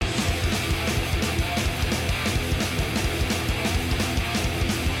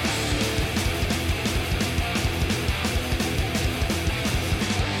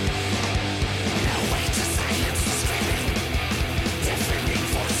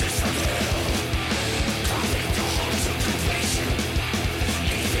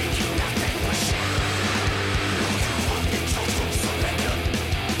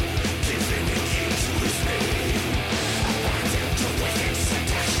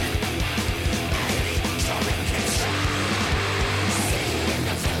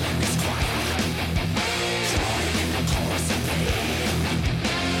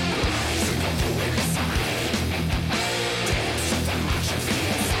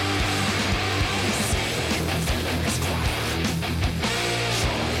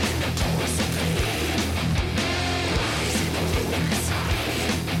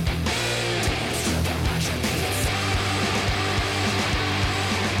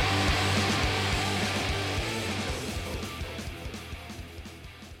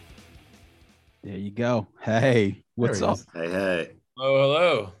you go. Hey, There what's he up? is. Hey, hey, Oh,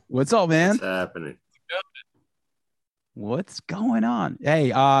 hello. What's up, what's man? happening? What's going on?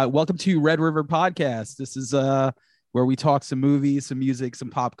 Hey, welcome to Red River Podcast. This is where we talk some movies, some music, some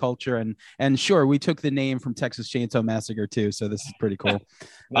pop culture, and sure, we took the name from Texas Chainsaw Massacre too, so this is pretty cool.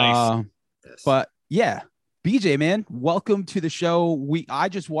 Nice. Uh, Yes. but yeah, BJ, man, welcome to the show. I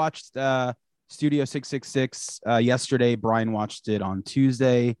just watched Studio 666 yesterday. Brian watched it on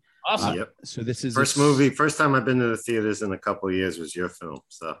Tuesday. Awesome. Yep. So this is First time I've been to the theaters in a couple of years was your film.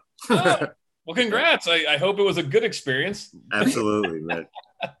 So, Oh, well, congrats. I hope it was a good experience. absolutely, man.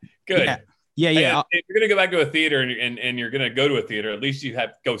 Good. yeah, yeah, Hey, yeah. if you're going to go back to a theater and you're going to go to a theater, at least you have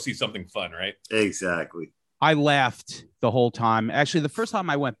to go see something fun, right? Exactly. I laughed the whole time. Actually, the first time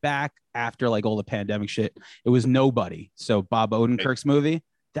I went back after like all the pandemic shit, it was Nobody. So Bob Odenkirk's movie.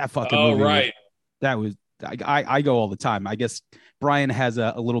 That fucking Oh, movie right. that was I go all the time. I guess Brian has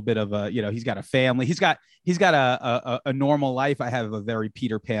a little bit of a, he's got a family. He's got a normal life. I have a very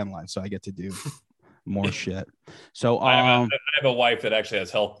Peter Pan life, so I get to do more shit. So I have a wife that actually has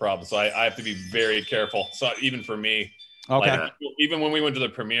health problems, so I have to be very careful. So even for me, okay. like even when we went to the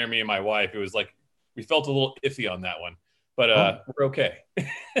premiere, me and my wife, it was like we felt a little iffy on that one, but we're okay.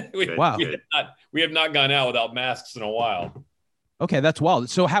 Good, Wow. good. We have not gone out without masks in a while. Okay, that's wild.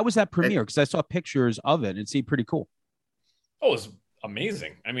 So how was that premiere? Because I saw pictures of it. It seemed pretty cool. Oh, it was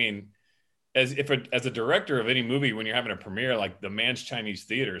amazing. I mean, as a director of any movie, when you're having a premiere, like the Man's Chinese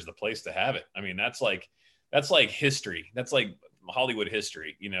Theater is the place to have it. I mean, that's like history. That's like Hollywood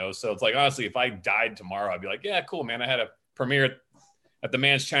history, you know. So it's like, honestly, if I died tomorrow, I'd be like, yeah, cool, man. I had a premiere at the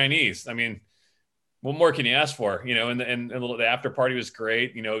Man's Chinese. I mean, what more can you ask for, you know? And the after party was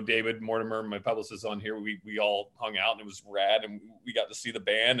great. You know, David Mortimer, my publicist, on here. We all hung out and it was rad, and we got to see the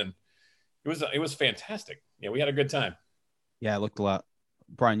band, and it was fantastic. Yeah, we had a good time. Yeah, it looked a lot.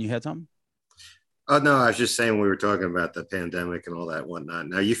 Brian, you had something? Oh no, I was just saying we were talking about the pandemic and all that whatnot.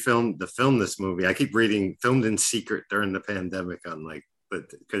 Now you filmed this movie. I keep reading filmed in secret during the pandemic. On like, but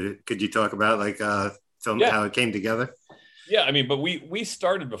could you talk about like film Yeah. how it came together? Yeah, I mean, but we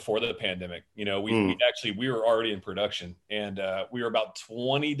started before the pandemic. You know, we were already in production, and we were about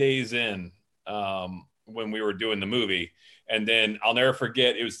 20 days in when we were doing the movie. And then I'll never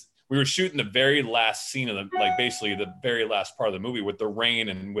forget, we were shooting the very last scene of basically the very last part of the movie with the rain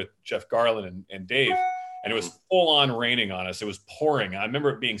and with Jeff Garland and Dave, and it was full on raining on us. It was pouring. I remember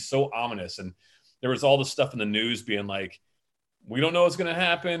it being so ominous, and there was all the stuff in the news being like, we don't know what's going to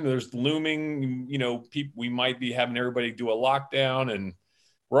happen. There's looming, you know, we might be having everybody do a lockdown, and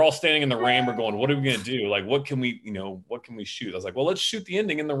we're all standing in the rain. We're going, what are we going to do? Like, what can we shoot? I was like, well, let's shoot the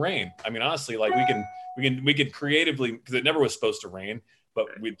ending in the rain. I mean, honestly, like we can creatively, because it never was supposed to rain, but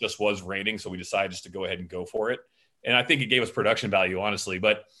it just was raining. So we decided just to go ahead and go for it. And I think it gave us production value, honestly,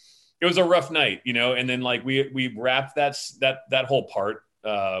 but it was a rough night, you know? And then like we wrapped that whole part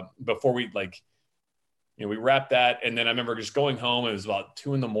before we we wrapped that. And then I remember just going home. It was about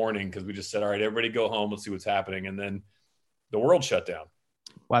 2 a.m. because we just said, all right, everybody go home. Let's see what's happening. And then the world shut down.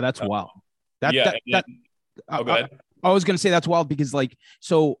 Wow, that's wild. That, yeah. that, Oh, go ahead. I was going to say that's wild because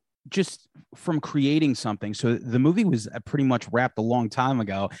so just from creating something. So the movie was pretty much wrapped a long time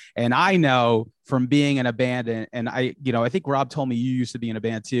ago. And I know from being in a band and I think Rob told me you used to be in a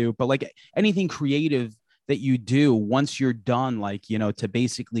band too, but like anything creative that you do, once you're done, to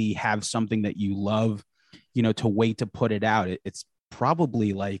basically have something that you love, to wait to put it out. It's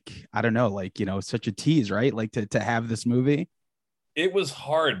probably I don't know, such a tease, right? Like to have this movie. It was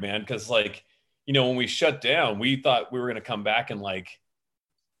hard, man. Cause when we shut down, we thought we were going to come back in like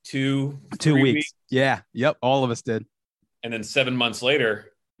 2 weeks. Yeah. Yep. All of us did. And then 7 months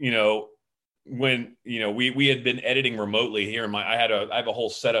later, when, we had been editing remotely here I have a whole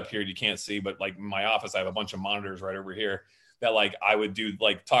setup here you can't see, but like in my office, I have a bunch of monitors right over here that I would do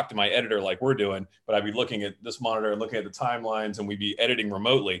talk to my editor like we're doing, but I'd be looking at this monitor and looking at the timelines and we'd be editing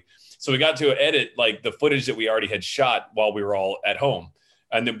remotely. So we got to edit the footage that we already had shot while we were all at home.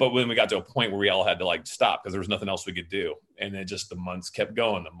 But when we got to a point where we all had to stop because there was nothing else we could do. And then just the months kept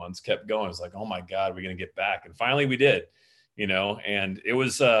going. It's like, oh my God, we're going to get back. And finally we did, and it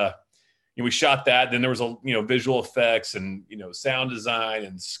was, we shot that. Then there was visual effects and, sound design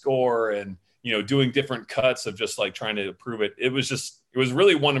and score and, doing different cuts of just trying to improve it. It was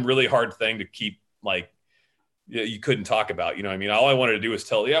really one really hard thing to keep you couldn't talk about, I mean, all I wanted to do was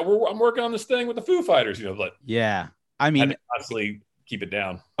tell, I'm working on this thing with the Foo Fighters, but yeah, I mean, had to constantly keep it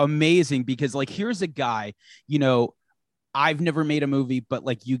down. Amazing. Because here's a guy, I've never made a movie, but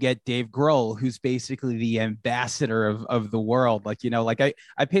like you get Dave Grohl, who's basically the ambassador of the world. Like, like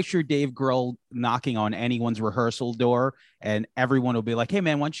I picture Dave Grohl knocking on anyone's rehearsal door and everyone will be like, hey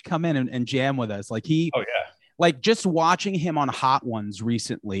man, why don't you come in and jam with us? Like Oh yeah. like just watching him on Hot Ones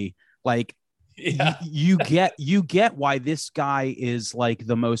recently, like Yeah. you get why this guy is like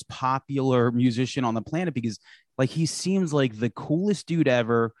the most popular musician on the planet, because like he seems like the coolest dude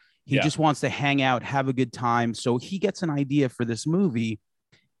ever. He Yeah. just wants to hang out, have a good time. So he gets an idea for this movie,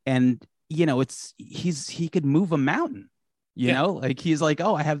 and he could move a mountain. Like he's like,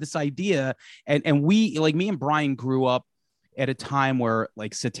 oh, I have this idea, and we like me and Brian grew up at a time where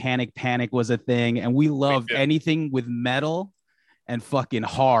like Satanic Panic was a thing, and we loved anything with metal and fucking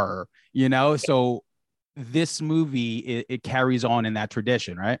horror. So this movie it carries on in that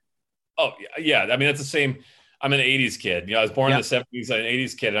tradition, right? Oh yeah. I mean, that's the same. I'm an 80s kid. I was born in the 70s. I'm an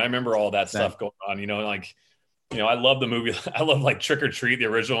 80s kid. And I remember all that stuff going on, I love the movie. I love like Trick or Treat, the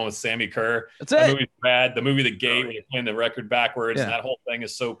original one with Sammy Kerr. That's that it. movie's rad. The movie The Gate, when you're playing the record backwards, and that whole thing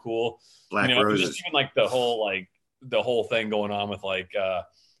is so cool. Black Roses. Just even like the whole thing going on with like the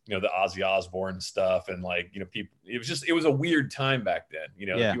Ozzy Osbourne stuff, and like people. It was a weird time back then.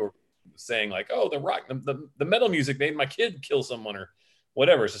 People were saying like, oh, the rock, the metal music made my kid kill someone or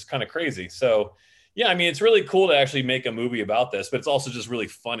whatever. It's just kind of crazy. So. Yeah, I mean, it's really cool to actually make a movie about this, but it's also just really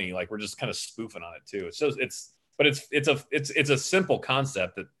funny. Like we're just kind of spoofing on it too. It's a simple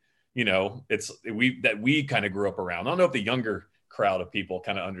concept that we kind of grew up around. I don't know if the younger crowd of people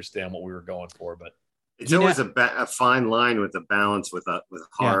kind of understand what we were going for, but it's always a fine line with the balance with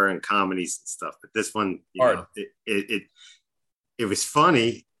horror and comedies and stuff. But this one, it was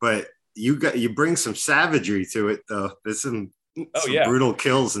funny, but you bring some savagery to it though. There's some brutal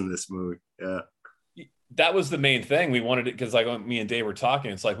kills in this movie. Yeah. That was the main thing. We wanted it because like me and Dave were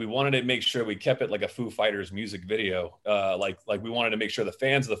talking, it's like we wanted to make sure we kept it like a Foo Fighters music video. Like we wanted to make sure the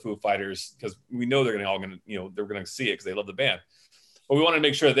fans of the Foo Fighters, because we know they're gonna see it because they love the band. But we wanted to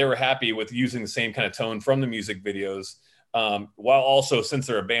make sure that they were happy with using the same kind of tone from the music videos, while also, since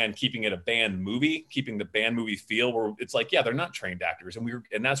they're a band, keeping it a band movie, keeping the band movie feel where it's like, yeah, they're not trained actors,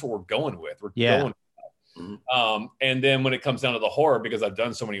 and that's what we're going with. We're going. And then when it comes down to the horror, because I've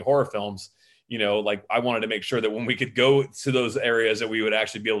done so many horror films. Like I wanted to make sure that when we could go to those areas that we would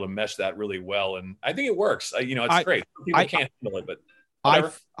actually be able to mesh that really well. And I think it works. It's great. People can't handle it, but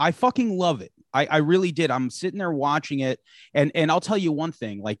whatever. I fucking love it. I really did. I'm sitting there watching it. And I'll tell you one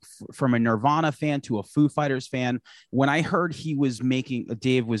thing, like from a Nirvana fan to a Foo Fighters fan, when I heard Dave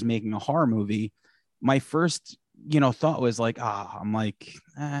was making a horror movie, my first thought was like, I'm like,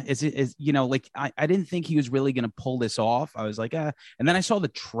 I didn't think he was really going to pull this off. I was like, and then I saw the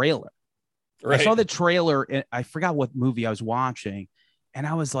trailer. Right. I saw the trailer and I forgot what movie I was watching. And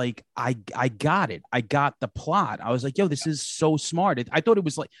I was like, I got it. I got the plot. I was like, yo, this is so smart. I thought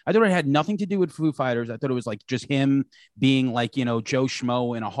it had nothing to do with Foo Fighters. I thought it was like just him being like, Joe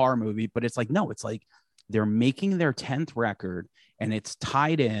Schmo in a horror movie. But it's like, no, it's like they're making their 10th record and it's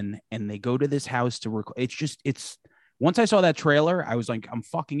tied in and they go to this house to record. It's once I saw that trailer, I was like, I'm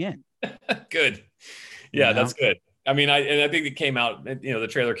fucking in. Good. Yeah, that's good. I mean, I think it came out, the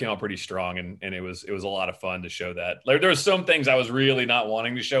trailer came out pretty strong and it was a lot of fun to show that. Like, there was some things I was really not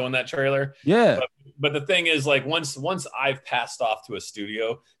wanting to show in that trailer. Yeah. But the thing is, like, once I've passed off to a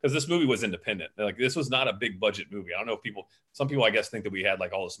studio, because this movie was independent, like this was not a big budget movie. I don't know if some people I guess think that we had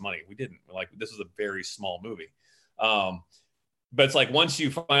like all this money. We didn't. Like, this was a very small movie. But it's like once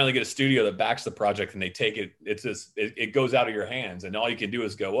you finally get a studio that backs the project and they take it, it goes out of your hands, and all you can do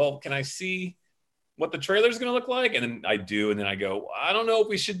is go, well, can I see what the trailer is going to look like? And then I do. And then I go, I don't know if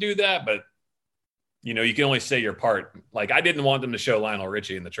we should do that, but you can only say your part. Like, I didn't want them to show Lionel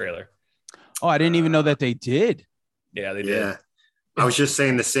Richie in the trailer. Oh, I didn't even know that they did. Yeah, they did. Yeah. I was just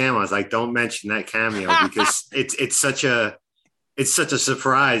saying to Sam, I was like, don't mention that cameo because it's such a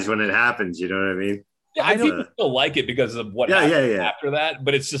surprise when it happens. You know what I mean? Yeah, I people still like it because of what happened after that,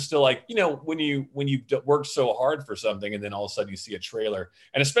 but it's just still like, when you work so hard for something and then all of a sudden you see a trailer,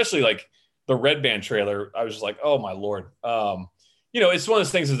 and especially like the Red Band trailer, I was just like, oh my Lord. It's one of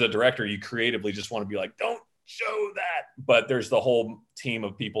those things as a director, you creatively just want to be like, don't show that. But there's the whole team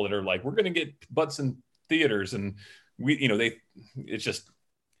of people that are like, we're going to get butts in theaters. And it's just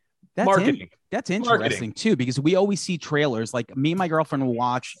marketing. That's interesting too, because we always see trailers. Like me and my girlfriend will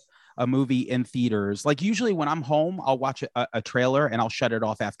watch a movie in theaters. Like usually when I'm home, I'll watch a trailer and I'll shut it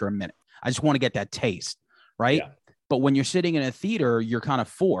off after a minute. I just want to get that taste. Right. Yeah. but when you're sitting in a theater, you're kind of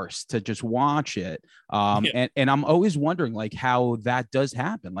forced to just watch it. And I'm always wondering like how that does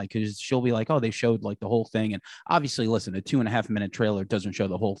happen. Like, cause she'll be like, oh, they showed like the whole thing. And obviously listen, a 2.5 minute trailer doesn't show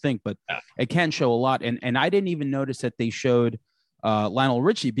the whole thing, but it can show a lot. And I didn't even notice that they showed Lionel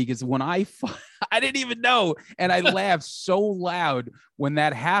Richie, because when I didn't even know. And I laughed so loud when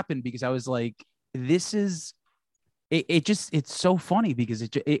that happened, because I was like, this is, it's so funny, because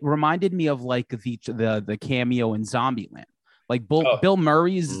it reminded me of like the cameo in Zombieland, like Bill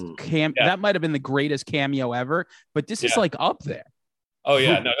Murray's that might have been the greatest cameo ever, but this is like up there. Oh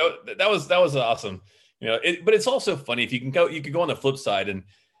yeah, no, that was awesome. You know, but it's also funny if you could go on the flip side, and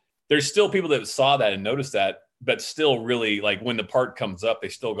there's still people that saw that and noticed that, but still really like when the part comes up, they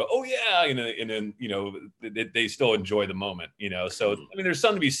still go, oh yeah, you know, and then you know they still enjoy the moment, you know. So I mean, there's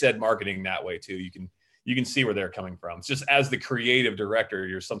something to be said marketing that way too. You can see where they're coming from. It's just as the creative director,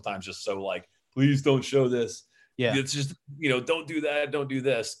 you're sometimes just so like, please don't show this. Yeah. It's just, you know, don't do that. Don't do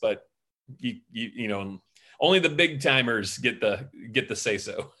this. But you know, only the big timers get the say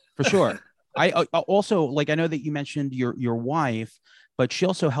so. For sure. I also like, I know that you mentioned your wife, but she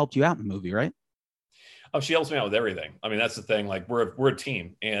also helped you out in the movie, right? Oh, she helps me out with everything. I mean, that's the thing. Like we're a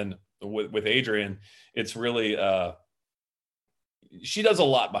team, and with Adrienne, it's really, she does a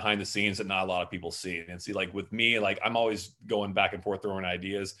lot behind the scenes that not a lot of people see. And see, like with me, like I'm always going back and forth throwing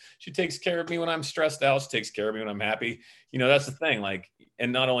ideas. She takes care of me when I'm stressed out. She takes care of me when I'm happy. You know, that's the thing. Like,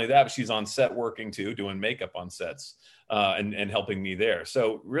 and not only that, but she's on set working too, doing makeup on sets, and helping me there.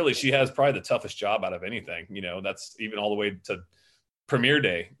 So really, she has probably the toughest job out of anything. You know, that's even all the way to premiere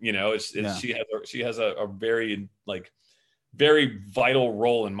day. You know, she has a very like very vital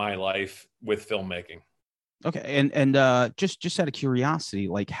role in my life with filmmaking. Okay. And just out of curiosity,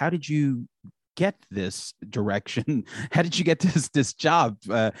 like, how did you get this direction? How did you get this job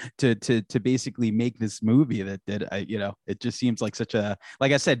to basically make this movie that you know, it just seems like such a,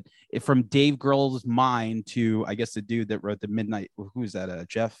 like I said, from Dave Grohl's mind to, I guess, the dude that wrote the Midnight, who is that?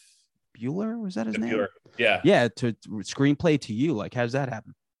 Jeff Bueller? Was that his name? Bueller. Yeah. Yeah. To screenplay to you. Like, how does that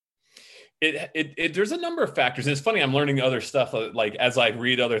happen? There's a number of factors. And it's funny, I'm learning other stuff, like as I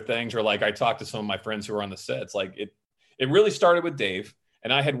read other things, or like I talk to some of my friends who are on the sets. Like it really started with Dave,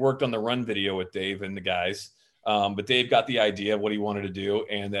 and I had worked on the Run video with Dave and the guys. But Dave got the idea of what he wanted to do,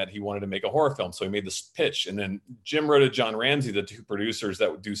 and that he wanted to make a horror film. So he made this pitch, and then Jim Rhoda, John Ramsey, the two producers that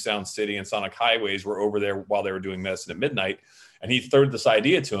would do Sound City and Sonic Highways, were over there while they were doing Medicine at Midnight. And he threw this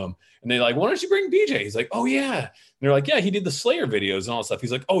idea to him, and they're like, why don't you bring BJ? He's like, oh yeah. And they're like, yeah, he did the Slayer videos and all that stuff.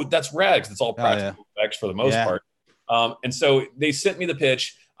 He's like, oh, that's rad, because it's all practical effects for the most part. And so they sent me the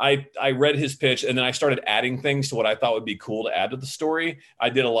pitch. I read his pitch, and then I started adding things to what I thought would be cool to add to the story.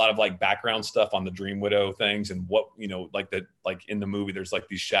 I did a lot of like background stuff on the Dream Widow things, and what, you know, like in the movie, there's like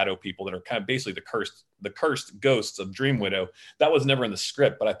these shadow people that are kind of basically the cursed ghosts of Dream Widow. That was never in the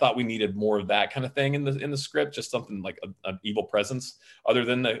script, but I thought we needed more of that kind of thing in the script, just something like an evil presence other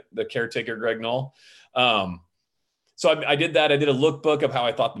than the caretaker Greg Knoll. So I did that. I did a lookbook of how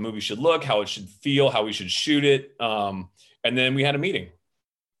I thought the movie should look, how it should feel, how we should shoot it, and then we had a meeting.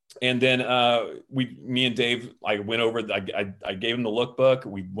 And then me and Dave, I went over, I gave him the lookbook.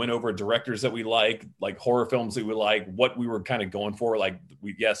 We went over directors that we like horror films that we like, what we were kind of going for. Like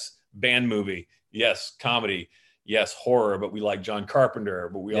yes, band movie, yes, comedy, yes, horror, but we like John Carpenter,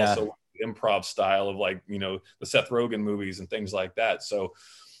 but we also improv style of like, you know, the Seth Rogen movies and things like that. So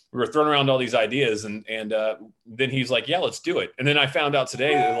we were throwing around all these ideas, and then he's like, yeah, let's do it. And then I found out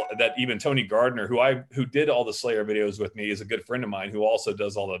today that even Tony Gardner, who did all the Slayer videos with me, is a good friend of mine who also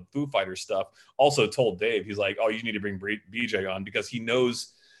does all the Foo Fighters stuff, also told Dave, he's like, oh, you need to bring BJ on, because he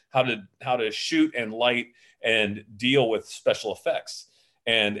knows how to shoot and light and deal with special effects.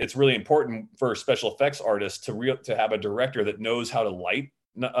 And it's really important for special effects artists to have a director that knows how to light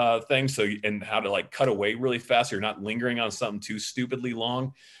things, and how to like cut away really fast, so you're not lingering on something too stupidly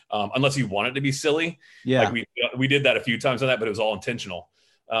long, unless you want it to be silly. Like we did that a few times on that, but it was all intentional.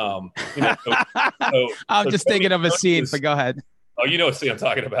 You know, I'm just thinking of a scene, but go ahead. Oh, you know what scene I'm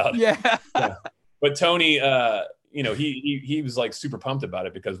talking about. Yeah. But Tony, you know, he was like super pumped about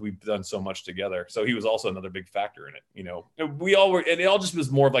it, because we've done so much together. So he was also another big factor in it. You know, we all were, and it all just was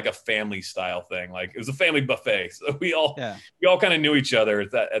more of like a family style thing. Like it was a family buffet. So we all kind of knew each other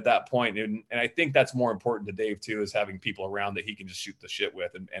at that point. And I think that's more important to Dave too, is having people around that he can just shoot the shit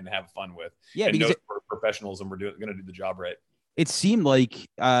with and have fun with. Yeah. And know we're professionals and we're going to do the job right. It seemed like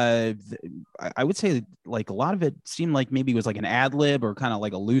I would say like a lot of it seemed like maybe it was like an ad lib or kind of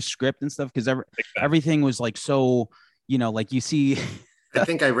like a loose script and stuff, because everything was like so, you know, like you see. I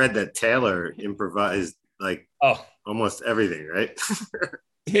think I read that Taylor improvised like almost everything, right?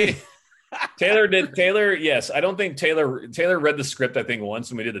 Taylor, yes. I don't think Taylor read the script, I think, once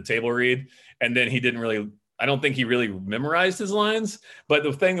when we did the table read, and then he didn't really, I don't think he really memorized his lines. But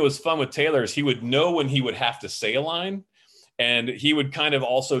the thing that was fun with Taylor is he would know when he would have to say a line, and he would kind of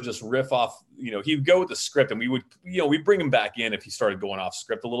also just riff off, he'd go with the script, and we would, we'd bring him back in if he started going off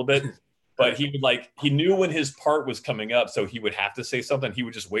script a little bit. But he would he knew when his part was coming up, so he would have to say something. He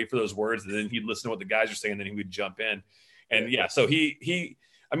would just wait for those words, and then he'd listen to what the guys are saying, and then he would jump in. And yeah, so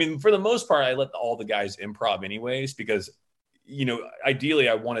I mean, for the most part, I let all the guys improv anyways, because, ideally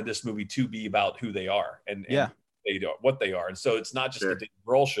I wanted this movie to be about who they are and what they are. And so it's not just the Dave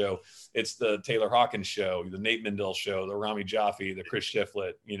Grohl show, it's the Taylor Hawkins show, the Nate Mendel show, the Rami Jaffe, the Chris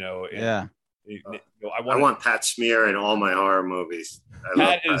Shiflett, I want Pat Smear in all my horror movies.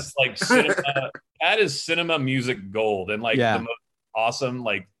 Pat is like cinema. Pat is cinema music gold, and the most awesome,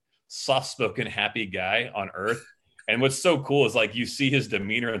 soft-spoken, happy guy on earth. And what's so cool is you see his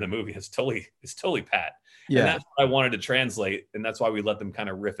demeanor in the movie. It's totally Pat. Yeah. And that's what I wanted to translate, and that's why we let them kind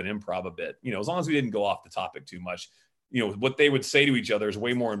of riff and improv a bit. As long as we didn't go off the topic too much. What they would say to each other is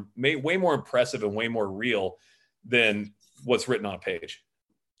way more impressive and way more real than what's written on a page.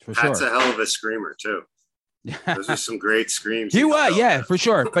 For Pat's sure. a hell of a screamer too. Those are some great screams. He was, yeah, for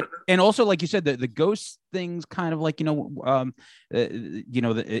sure. But and also, like you said, the ghost things, kind of in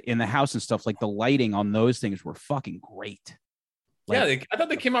the house and stuff, the lighting on those things were fucking great. I thought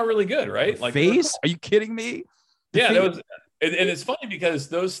they came out really good, right? Face? Are you kidding me? Yeah, that was, and it's funny because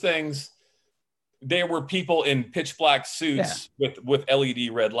those things, they were people in pitch black suits with LED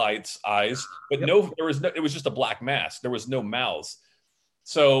red lights, eyes, but it was just a black mask. There was no mouths.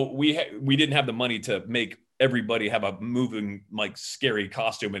 So we didn't have the money to make everybody have a moving, scary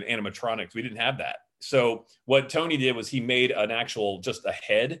costume and animatronics. We didn't have that. So what Tony did was he made an actual, just a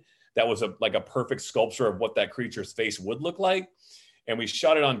head that was a perfect sculpture of what that creature's face would look like. And we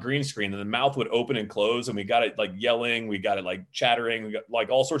shot it on green screen, and the mouth would open and close, and we got it yelling, we got it chattering, we got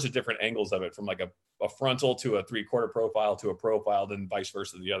all sorts of different angles of it, from a frontal to a 3/4 profile to a profile, then vice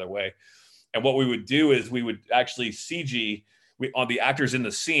versa the other way. And what we would do is we would actually CG, on the actors in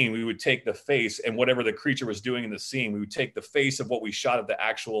the scene, we would take the face, and whatever the creature was doing in the scene, we would take the face of what we shot of the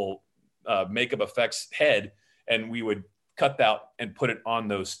actual makeup effects head, and we would cut that and put it on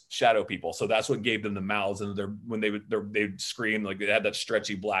those shadow people. So that's what gave them the mouths, and when they'd scream, they had that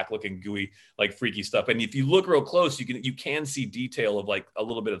stretchy, black looking, gooey, freaky stuff. And if you look real close, you can see detail of a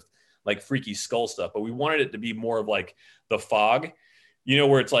little bit of freaky skull stuff. But we wanted it to be more of the Fog.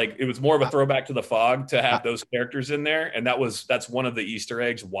 Where it's it was more of a throwback to the Fog to have those characters in there. And that's one of the Easter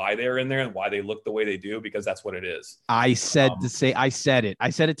eggs, why they're in there and why they look the way they do, because that's what it is. I said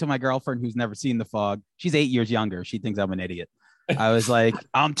it to my girlfriend who's never seen the Fog. She's 8 years younger. She thinks I'm an idiot. I was like,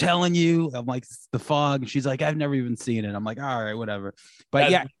 I'm telling you, I'm it's the Fog. And she's like, I've never even seen it. I'm like, all right, whatever.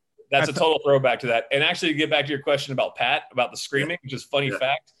 But that's a total throwback to that. And actually, to get back to your question about Pat, about the screaming, which is funny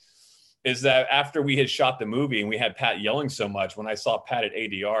fact, is that after we had shot the movie and we had Pat yelling so much, when I saw Pat at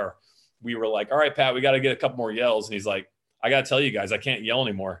ADR, we were like, all right, Pat, we got to get a couple more yells. And he's like, I got to tell you guys, I can't yell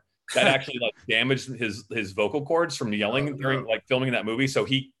anymore. That actually damaged his vocal cords from yelling during filming that movie. So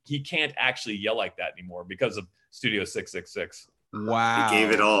he can't actually yell like that anymore because of Studio 666. Wow. He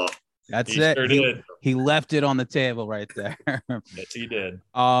gave it all. That's it. Sure he left it on the table right there. Yes, he did.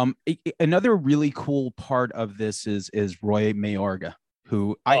 Another really cool part of this is Roy Mayorga,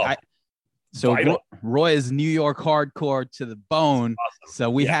 who Roy is New York hardcore to the bone. Awesome. So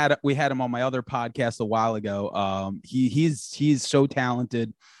we had him on my other podcast a while ago. He's so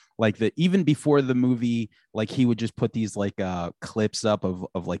talented. Even before the movie, he would just put these clips up of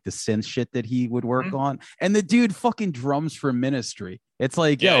the synth shit that he would work on, and the dude fucking drums for Ministry. It's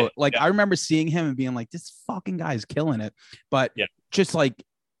I remember seeing him and being like, this fucking guy's killing it. But just I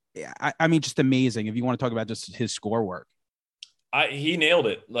mean, just amazing. If you want to talk about just his score work. He nailed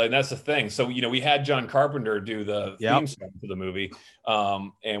it. That's the thing. So, we had John Carpenter do the theme song to the movie.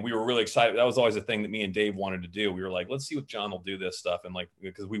 And we were really excited. That was always a thing that me and Dave wanted to do. We were like, let's see what John will do this stuff. And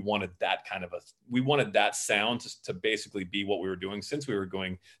because we wanted that we wanted that sound to basically be what we were doing since we were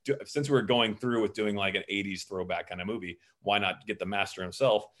going through with doing an 80s throwback kind of movie. Why not get the master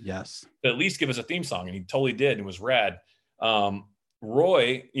himself? Yes. To at least give us a theme song. And he totally did. And it was rad.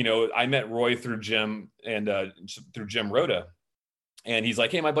 Roy, I met Roy through Jim and through Jim Rhoda. And he's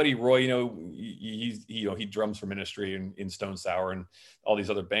like, hey, my buddy Roy, he drums for Ministry and in Stone Sour and all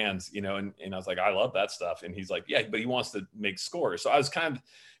these other bands, and I was like, I love that stuff. And he's like, yeah, but he wants to make scores. So I was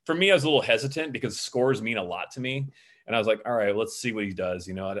for me, I was a little hesitant because scores mean a lot to me. And I was like, all right, let's see what he does.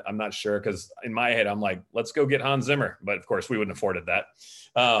 I'm not sure, because in my head, I'm like, let's go get Hans Zimmer. But of course, we wouldn't have afforded that.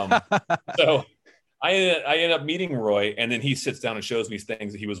 So I ended up meeting Roy, and then he sits down and shows me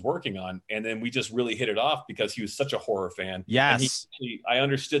things that he was working on, and then we just really hit it off because he was such a horror fan. Yes. And I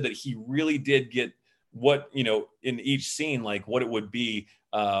understood that he really did get what, you know, in each scene, like what it would be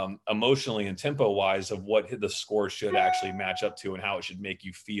emotionally and tempo wise of what the score should actually match up to and how it should make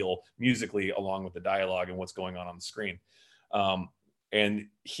you feel musically along with the dialogue and what's going on the screen. And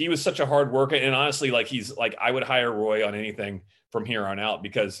he was such a hard worker, and honestly, like he's like, I would hire Roy on anything from here on out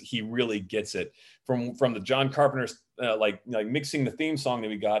because he really gets it from the John Carpenter's like mixing the theme song that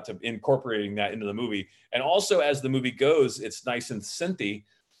we got to incorporating that into the movie. And also as the movie goes, it's nice and synthy,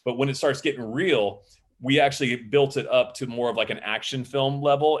 but when it starts getting real, we actually built it up to more of like an action film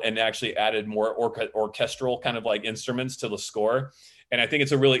level and actually added more orchestral kind of like instruments to the score. And I think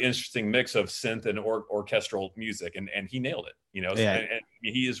it's a really interesting mix of synth and orchestral music, and he nailed it, you know. Yeah. And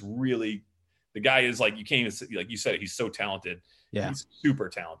he is really, the guy is like, you can't even, like you said, he's so talented. Yeah. He's super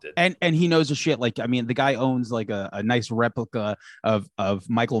talented. And he knows the shit. Like, I mean, the guy owns like a nice replica of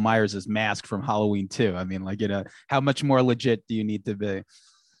Michael Myers' mask from Halloween 2. I mean, like, you know, how much more legit do you need to be?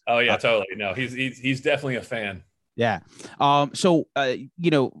 Oh yeah, totally. No, he's definitely a fan. Yeah. So,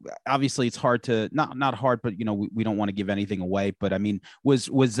 you know, obviously it's hard to not hard, but, you know, we don't want to give anything away. But I mean, was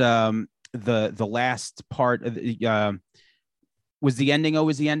the last part of was the ending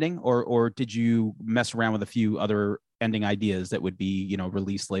always the ending, or did you mess around with a few other ending ideas that would be, you know,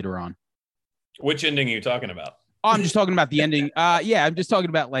 released later on? Which ending are you talking about? Oh, I'm just talking about the ending. Yeah, I'm just talking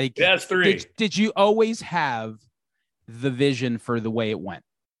about like, that's 3. Did you always have the vision for the way it went?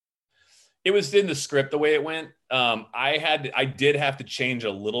 It was in the script the way it went. I did have to change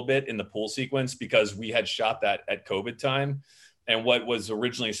a little bit in the pool sequence because we had shot that at COVID time, and what was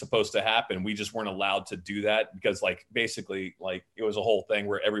originally supposed to happen, we just weren't allowed to do that because like basically like it was a whole thing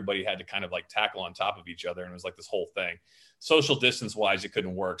where everybody had to kind of like tackle on top of each other, and it was like this whole thing. Social distance wise, it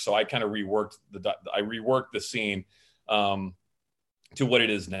couldn't work, so I kind of reworked the scene to what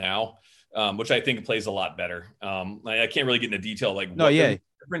it is now, which I think plays a lot better. I can't really get into detail like what the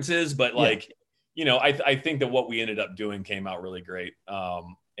difference is, but like, you know, I think that what we ended up doing came out really great.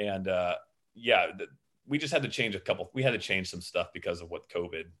 We just had to change we had to change some stuff because of what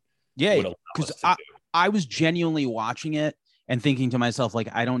COVID. Yeah, because I was genuinely watching it and thinking to myself, like,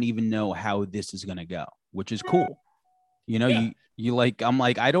 I don't even know how this is going to go, which is cool. You know, you like, I'm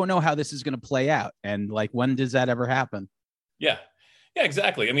like, I don't know how this is going to play out. And like, when does that ever happen? Yeah. Yeah,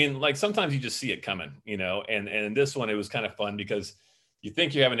 exactly. I mean, like sometimes you just see it coming, you know, and in this one, it was kind of fun because you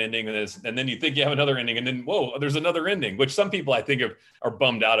think you have an ending and then you think you have another ending, and then, whoa, there's another ending, which some people I think are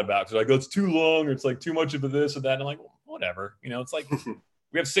bummed out about. Because like, oh, it's too long, or it's like too much of this or that. And I'm like, well, whatever, you know, it's like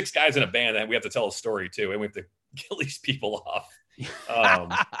we have 6 guys in a band and we have to tell a story too, and we have to kill these people off.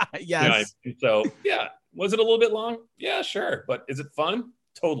 Yes. You know, so yeah, was it a little bit long? Yeah, sure. But is it fun?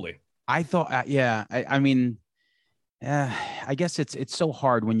 Totally. I thought, I mean, I guess it's so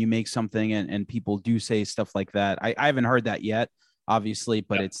hard when you make something and people do say stuff like that. I haven't heard that yet, obviously,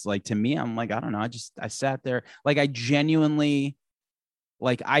 but it's like, to me, I'm like, I don't know. I sat there, like, I genuinely,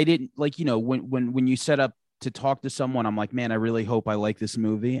 like, I didn't, like, you know, when you set up to talk to someone, I'm like, man, I really hope I like this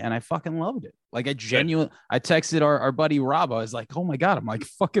movie. And I fucking loved it. Like, I texted our buddy Rob. I was like, oh my God, I'm like,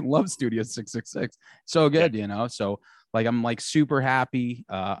 fucking love Studio 666. So good, you know? So like, I'm like super happy.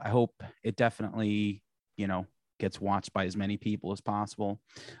 I hope it definitely, you know, gets watched by as many people as possible.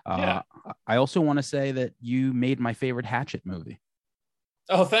 I also want to say that you made my favorite Hatchet movie.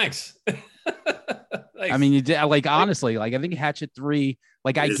 Oh, thanks. I mean, you did, like, honestly, like, I think Hatchet 3,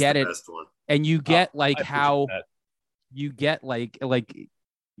 like, I get it. And you get like how you get like,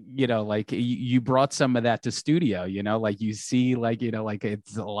 you know, like you brought some of that to studio, you know, like you see, like, you know, like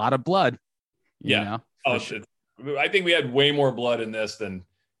it's a lot of blood. You know? Oh, shit. I think we had way more blood in this than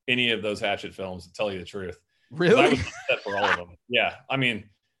any of those Hatchet films, to tell you the truth. Really? I was upset for all of them. Yeah. I mean,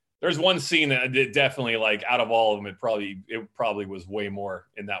 there's one scene that definitely, like, out of all of them, it probably was way more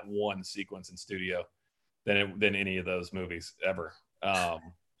in that one sequence in studio than any of those movies ever.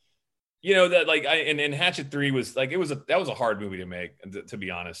 You know, that like and Hatchet 3 was like, that was a hard movie to make, to be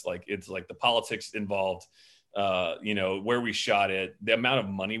honest. Like, it's like the politics involved, you know, where we shot it, the amount of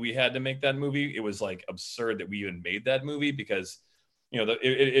money we had to make that movie. It was like absurd that we even made that movie because, you know,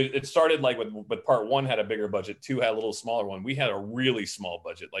 it started like with part 1 had a bigger budget, 2 had a little smaller one. We had a really small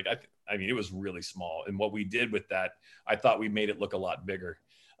budget. Like, I mean, it was really small. And what we did with that, I thought we made it look a lot bigger.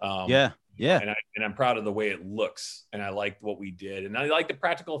 And I'm proud of the way it looks, and I liked what we did, and I like the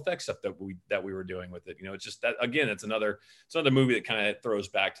practical effects stuff that we were doing with it. You know, it's just that, again, it's another movie that kind of throws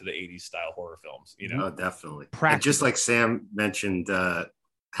back to the 80s style horror films, you know. Oh, definitely. And just like Sam mentioned,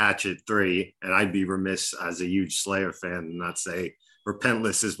 Hatchet 3, and I'd be remiss as a huge Slayer fan and not say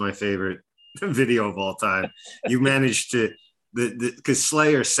Repentless is my favorite video of all time. You managed to because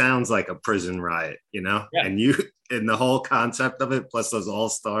Slayer sounds like a prison riot, you know, and the whole concept of it, plus those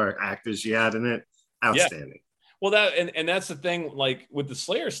all-star actors you had in it, outstanding. Yeah. Well, and that's the thing, like with the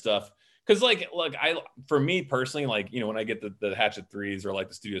Slayer stuff, because for me personally, like, you know, when I get the Hatchet 3s or like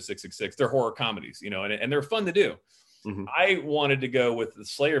the Studio 666, they're horror comedies, you know, and they're fun to do. Mm-hmm. I wanted to go with the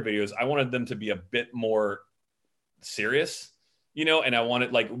Slayer videos. I wanted them to be a bit more serious, you know, and I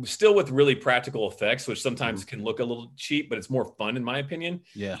wanted like still with really practical effects, which sometimes can look a little cheap, but it's more fun in my opinion.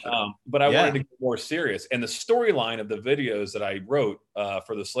 Yeah. But I wanted to get more serious, and the storyline of the videos that I wrote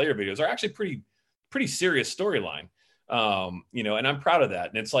for the Slayer videos are actually pretty serious storyline. You know, and I'm proud of that.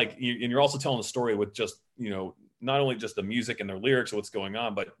 And it's like, you're also telling a story with just, you know, not only just the music and their lyrics, what's going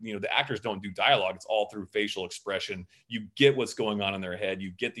on, but, you know, the actors don't do dialogue. It's all through facial expression. You get what's going on in their head.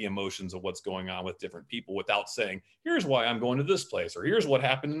 You get the emotions of what's going on with different people without saying, here's why I'm going to this place, or here's what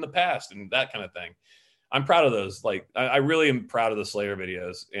happened in the past, and that kind of thing. I'm proud of those. Like, I really am proud of the Slayer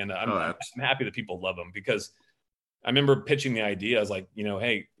videos, and I'm happy that people love them, because I remember pitching the idea. I was like, you know,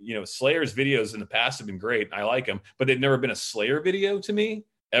 hey, you know, Slayer's videos in the past have been great. I like them, but they've never been a Slayer video to me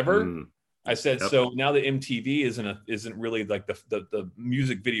ever. I said, so now the MTV isn't really like the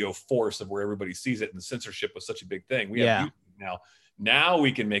music video force of where everybody sees it, and the censorship was such a big thing. We have YouTube now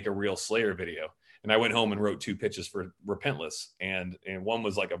we can make a real Slayer video. And I went home and wrote 2 pitches for Repentless, and one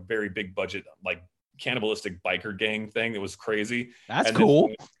was like a very big budget, like cannibalistic biker gang thing that was crazy. That's cool.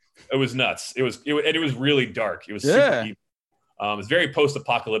 It was nuts. It was really dark. It was super deep. It was very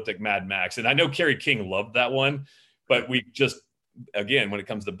post-apocalyptic Mad Max. And I know Kerry King loved that one, but we just, again, when it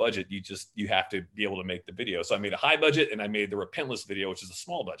comes to budget, you have to be able to make the video. So I made a high budget, and I made the Repentless video, which is a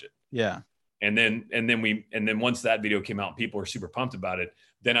small budget. Yeah. And then once that video came out, people were super pumped about it.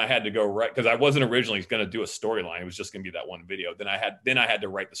 Then I had to go write, because I wasn't originally going to do a storyline. It was just going to be that one video. Then I had to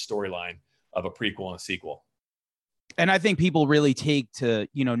write the storyline of a prequel and a sequel. And I think people really take to,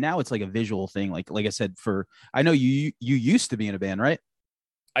 you know, now it's like a visual thing. Like I said, I know you used to be in a band, right?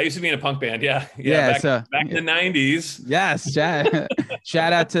 I used to be in a punk band. Yeah. Back in the 90s. Yes.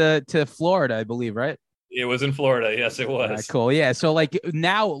 Shout out to Florida, I believe, right? It was in Florida. Yes, it was. Right, cool. Yeah. So like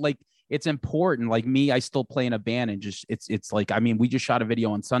now, like it's important. Like me, I still play in a band, and just, it's like, I mean, we just shot a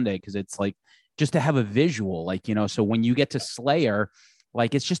video on Sunday, because it's like just to have a visual, like, you know, so when you get to Slayer,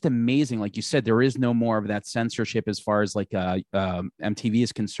 like, it's just amazing. Like you said, there is no more of that censorship as far as like MTV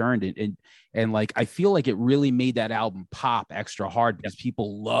is concerned. And like, I feel like it really made that album pop extra hard, because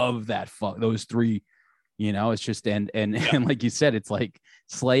people love those 3, you know, it's just, and like you said, it's like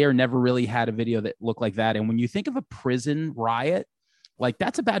Slayer never really had a video that looked like that. And when you think of a prison riot, like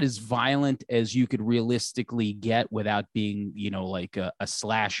that's about as violent as you could realistically get without being, you know, like a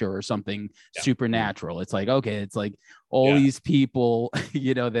slasher or something supernatural. It's like, okay, it's like all these people,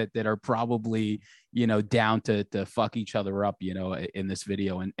 you know, that are probably, you know, down to fuck each other up, you know, in this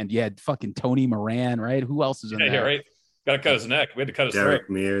video. And you had fucking Tony Moran, right? Who else is in there? Yeah, right. Got to cut his neck. We had to cut his throat. Derek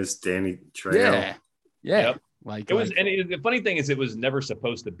Mears, Danny Trejo. Yeah. Yep. The funny thing is, it was never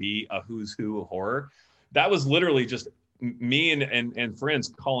supposed to be a who's who horror. That was literally just me and friends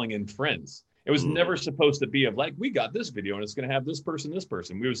calling in friends. It was never supposed to be of like, we got this video and it's going to have this person.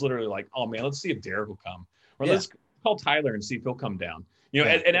 We was literally like, oh man, let's see if Derek will come, or let's call Tyler and see if he'll come down. You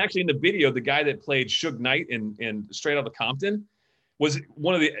know, and actually in the video, the guy that played Suge Knight in Straight Outta Compton was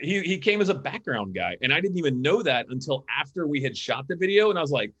one of he came as a background guy. And I didn't even know that until after we had shot the video. And I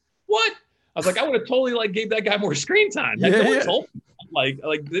was like, what? I was like, I would have totally like gave that guy more screen time. Like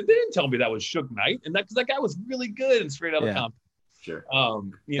they didn't tell me that was Suge Knight, and because that guy was really good and Straight Outta Compton. Sure.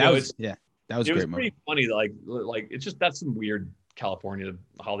 That was it was pretty funny. Like it's just, that's some weird California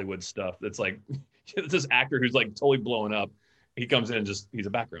Hollywood stuff. That's like this actor who's like totally blowing up. He comes in and he's a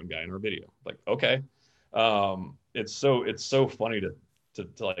background guy in our video. Like, okay. It's so funny to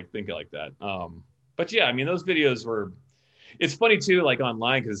like think like that. But yeah, I mean, those videos were, it's funny too, like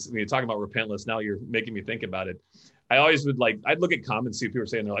online, because when you're talking about Repentless, now you're making me think about it. I always would I'd look at comments, see what people were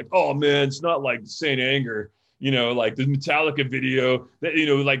saying. They're like, oh man, it's not like Saint Anger, you know, like the Metallica video that, you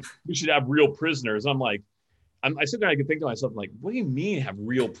know, like we should have real prisoners. I'm like, I sit there and I can think to myself, like, what do you mean have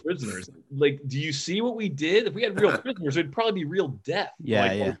real prisoners? Like, do you see what we did? If we had real prisoners, it'd probably be real death.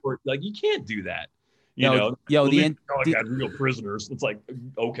 Like you can't do that. You know, had real prisoners. It's like,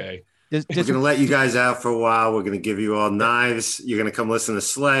 okay. We're going to let you guys out for a while. We're going to give you all knives. You're going to come listen to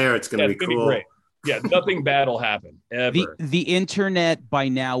Slayer. It's going to be cool. Great. Yeah, nothing bad will happen ever. The internet, by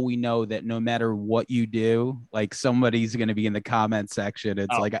now we know that no matter what you do, like somebody's going to be in the comment section.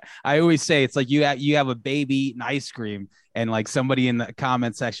 It's like I always say, it's like you have a baby eating ice cream, and like somebody in the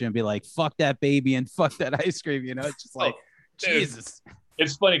comment section would be like, "Fuck that baby and fuck that ice cream." You know, it's just like Jesus.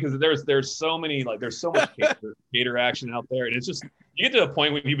 It's funny because there's so many, like, there's so much hater action out there, and it's just, you get to a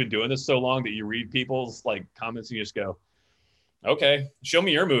point when you've been doing this so long that you read people's like comments and you just go, okay, show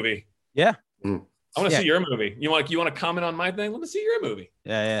me your movie. Yeah. I want to see your movie. You want to comment on my thing? Let me see your movie.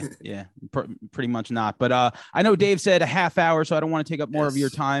 Yeah. Pretty much not. But I know Dave said a half hour, so I don't want to take up more of your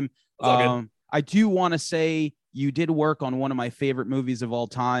time. I do want to say you did work on one of my favorite movies of all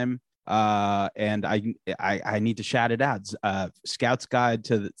time. And I need to shout it out. Scout's Guide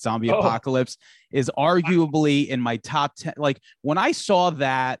to the Zombie Apocalypse is arguably in my top 10. Like when I saw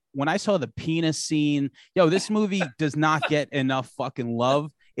the penis scene, this movie does not get enough fucking love.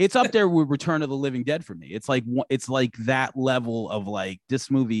 It's up there with Return of the Living Dead for me. It's like that level of like,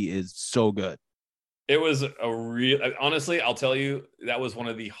 this movie is so good. It was honestly, I'll tell you, that was one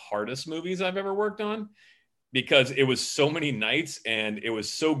of the hardest movies I've ever worked on, because it was so many nights and it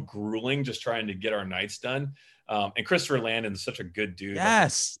was so grueling just trying to get our nights done. And Christopher Landon's such a good dude.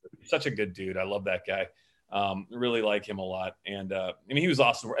 Yes. Such a good dude. I love that guy. Really like him a lot. And I mean, he was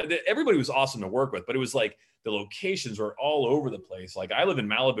awesome. Everybody was awesome to work with, but it was like the locations were all over the place. Like I live in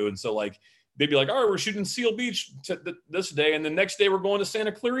Malibu. And so like, they'd be like, all right, we're shooting Seal Beach this day. And the next day we're going to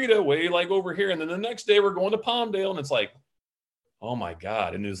Santa Clarita, way like over here. And then the next day we're going to Palmdale. And it's like, oh my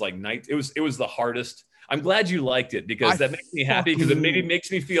God. And it was like night. It was the hardest. I'm glad you liked it, because that makes me happy, because it maybe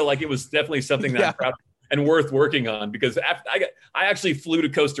makes me feel like it was definitely something that I'm proud of and worth working on, because after I actually flew to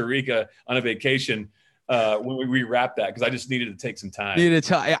Costa Rica on a vacation when we wrapped that, because I just needed to take some time.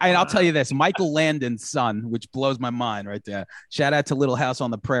 I'll tell you this, Michael Landon's son, which blows my mind right there. Shout out to Little House on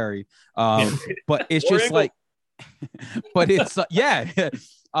the Prairie. But it's just like, but it's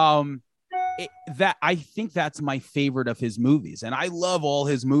that I think that's my favorite of his movies, and I love all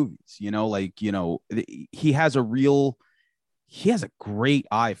his movies. He has a great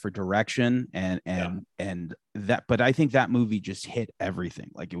eye for direction and that. But I think that movie just hit everything.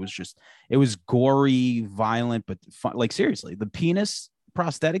 Like it was gory, violent, but fun. Like seriously, the penis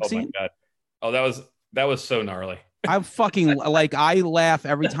prosthetic scene. My God. That was so gnarly. I'm fucking like, I laugh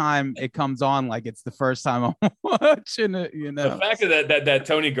every time it comes on, like it's the first time I'm watching it. The fact that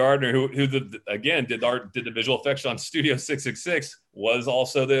Tony Gardner, who did the visual effects on Studio 666, was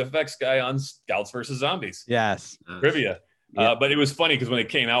also the effects guy on Scouts versus Zombies. Yes, trivia. Yeah. But it was funny because when it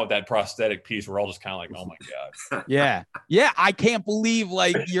came out with that prosthetic piece, we're all just kind of like, oh my God. Yeah. I can't believe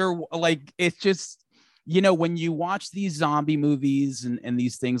you're like, it's just. When you watch these zombie movies and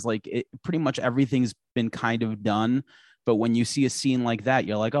these things, like pretty much everything's been kind of done. But when you see a scene like that,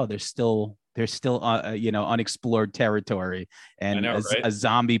 you're like, oh, there's still unexplored territory, and a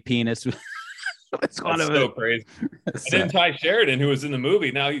zombie penis. It's so crazy. And then Ty Sheridan, who was in the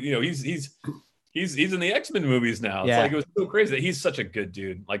movie, now he's in the X-Men movies now. It's like, it was so crazy that he's such a good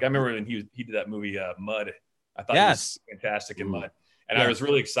dude. Like I remember when he did that movie Mud. I thought he was fantastic in Mud. And I was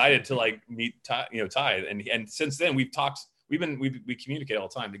really excited to like meet Ty, and since then we communicate all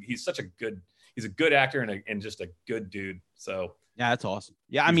the time. He's he's a good actor and just a good dude. So yeah, that's awesome.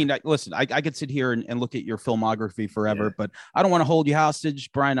 Yeah, I mean, listen, I could sit here and look at your filmography forever, but I don't want to hold you hostage,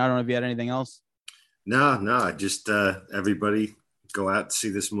 Brian. I don't know if you had anything else. No, just everybody go out and see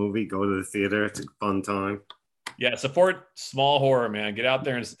this movie. Go to the theater. It's a fun time. Yeah, support small horror, man. Get out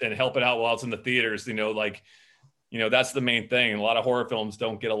there and help it out while it's in the theaters. That's the main thing. A lot of horror films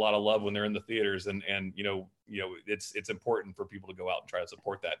don't get a lot of love when they're in the theaters, and it's important for people to go out and try to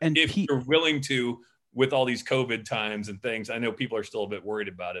support that. And if you're willing to, with all these COVID times and things, I know people are still a bit worried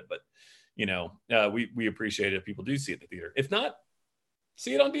about it, but we appreciate it if people do see it in the theater. If not,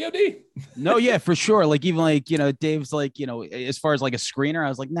 see it on VOD. No, yeah, for sure. Like even like, Dave's like, as far as like a screener, I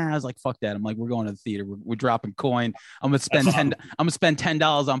was like, nah, I was like, fuck that. I'm like, we're going to the theater. We're dropping coin. I'm going to spend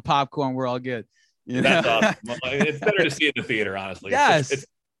 $10 on popcorn. We're all good. That's awesome. Well, it's better to see it in the theater, honestly. Yes. It's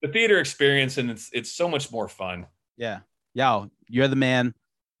the theater experience, and it's so much more fun. Yeah. Yo, you're the man.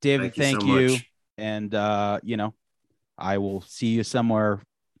 David, thank you. And I will see you somewhere.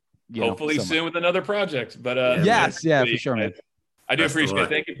 Hopefully soon with another project. But yes, for sure, man. I do appreciate it.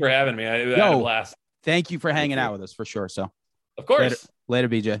 Thank you for having me. I had a blast. Thank you for hanging out with us for sure. So of course. Later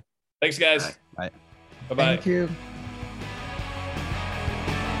BJ. Thanks, guys. Bye. Bye-bye. Thank you.